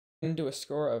into a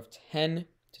score of 10-2.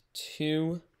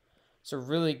 It's a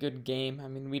really good game. I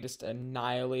mean, we just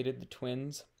annihilated the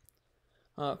Twins.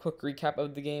 Quick recap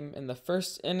of the game. In the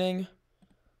first inning,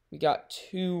 we got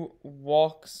 2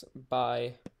 walks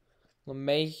by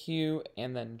LeMahieu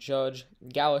and then Judge.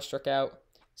 Gallo struck out.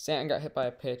 Stanton got hit by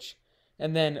a pitch.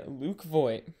 And then Luke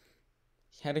Voit,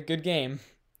 he had a good game.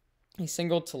 He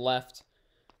singled to left.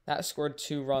 That scored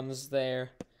 2 runs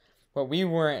there. But we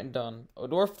weren't done.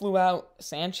 Odor flew out.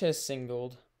 Sanchez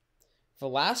singled.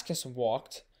 Velasquez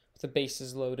walked with the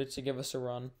bases loaded to give us a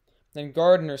run. Then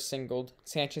Gardner singled.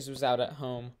 Sanchez was out at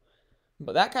home.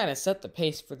 But that kind of set the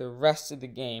pace for the rest of the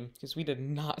game because we did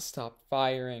not stop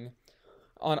firing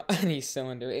on any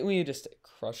cylinder. We just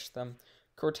crushed them.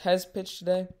 Cortes pitched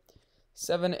today.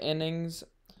 7 innings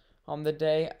on the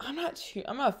day. I'm not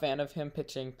a fan of him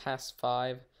pitching past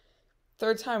 5.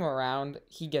 Third time around,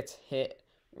 he gets hit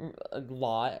a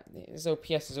lot. His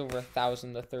OPS is over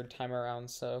 1,000 the third time around,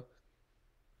 so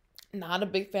not a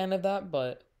big fan of that,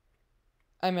 but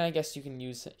I mean, I guess you can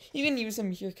use him. You can use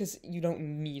him here because you don't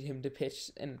need him to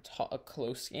pitch in a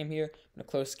close game here. In a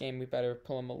close game, we better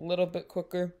pull him a little bit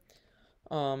quicker.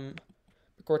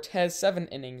 Cortes, 7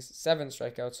 innings, 7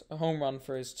 strikeouts, a home run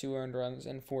for his 2 earned runs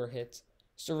and 4 hits.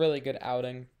 Just a really good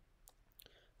outing.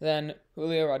 Then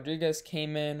Julio Rodriguez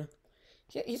came in.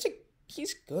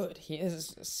 He's good.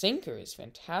 His sinker is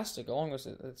fantastic, along with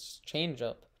his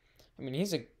changeup. I mean,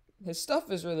 his stuff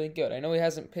is really good. I know he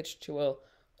hasn't pitched too well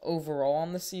overall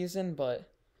on the season, but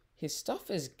his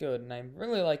stuff is good, and I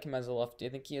really like him as a lefty. I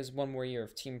think he has 1 more year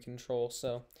of team control,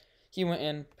 so he went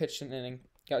in, pitched an inning,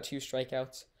 got 2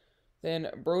 strikeouts.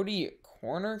 Then Brody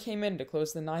Corner came in to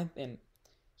close the 9th, and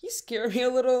he scared me a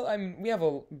little. I mean, we have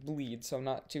a lead, so I'm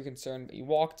not too concerned, but he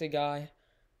walked a guy.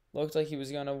 Looked like he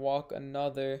was going to walk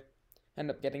another, end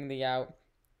up getting the out.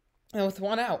 And with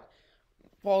 1 out,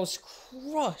 ball was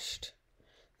crushed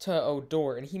to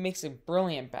Odor, and he makes a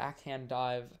brilliant backhand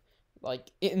dive.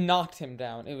 Like, it knocked him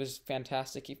down. It was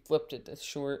fantastic. He flipped it to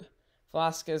short.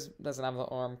 Velasquez doesn't have the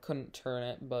arm, couldn't turn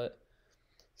it, but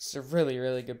it's a really,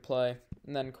 really good play.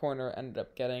 And then Corner ended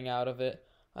up getting out of it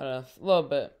on a little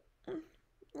bit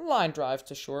line drive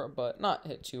to short, but not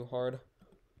hit too hard.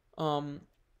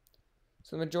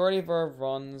 So the majority of our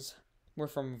runs were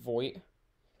from Voit.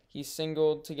 He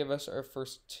singled to give us our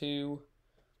first 2.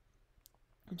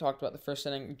 We talked about the first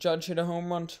inning. Judge hit a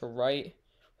home run to right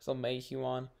with LeMahieu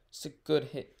on. It's a good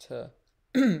hit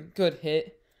good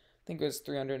hit. I think it was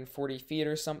 340 feet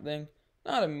or something.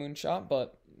 Not a moonshot,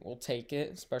 but we'll take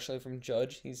it, especially from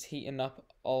Judge. He's heating up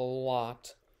a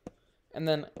lot. And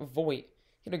then Voit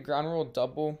hit a ground rule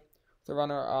double. The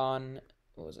runner on,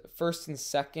 first and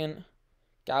second.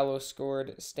 Gallo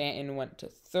scored. Stanton went to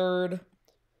third.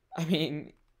 I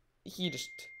mean, he just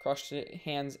crushed it.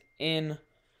 Hands in.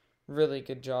 Really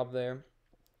good job there.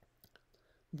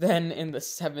 Then in the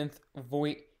 7th,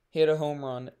 Voit hit a home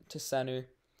run to center.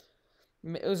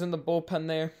 It was in the bullpen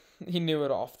there. He knew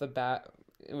it off the bat.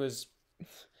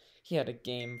 He had a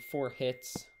game, 4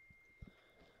 hits.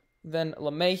 Then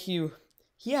LeMahieu,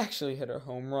 he actually hit a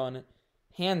home run.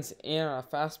 Hands in on a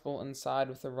fastball inside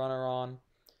with a runner on.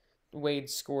 Wade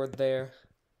scored there.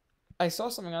 I saw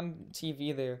something on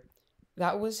TV there.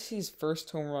 That was his first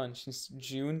home run since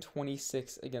June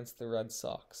 26th against the Red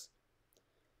Sox.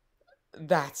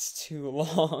 That's too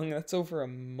long. That's over a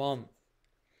month.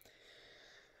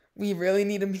 We really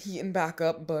need him heating back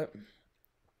up, but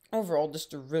overall,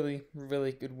 just a really,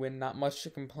 really good win. Not much to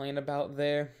complain about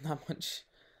there. Not much.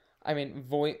 I mean,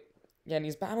 Voit, and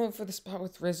he's battling for the spot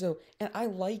with Rizzo, and I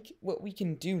like what we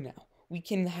can do now. We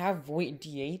can have Voit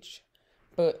DH,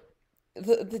 but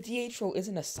the DH role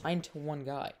isn't assigned to one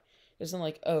guy. It isn't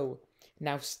like, oh,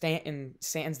 now Stanton's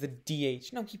the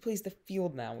DH. No, he plays the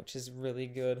field now, which is really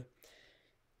good.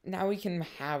 Now we can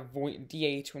have Voit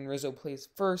DH when Rizzo plays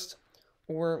first,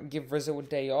 or give Rizzo a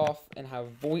day off and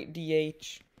have Voit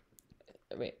DH.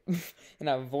 And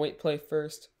have Voit play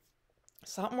first.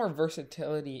 It's a lot more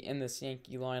versatility in this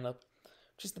Yankee lineup,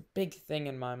 which is the big thing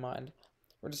in my mind.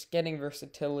 We're just getting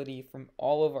versatility from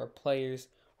all of our players.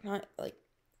 We're not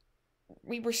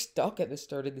we were stuck at the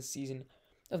start of the season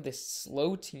of this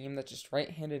slow team that's just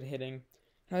right-handed hitting.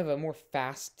 I have a more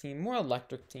fast team, more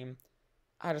electric team.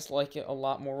 I just like it a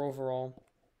lot more overall.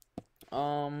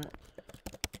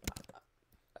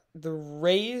 The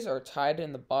Rays are tied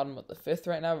in the bottom of the 5th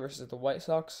right now versus the White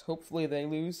Sox. Hopefully they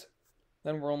lose.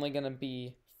 Then we're only going to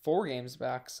be 4 games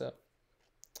back, so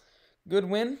good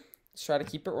win. Let's try to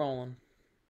keep it rolling.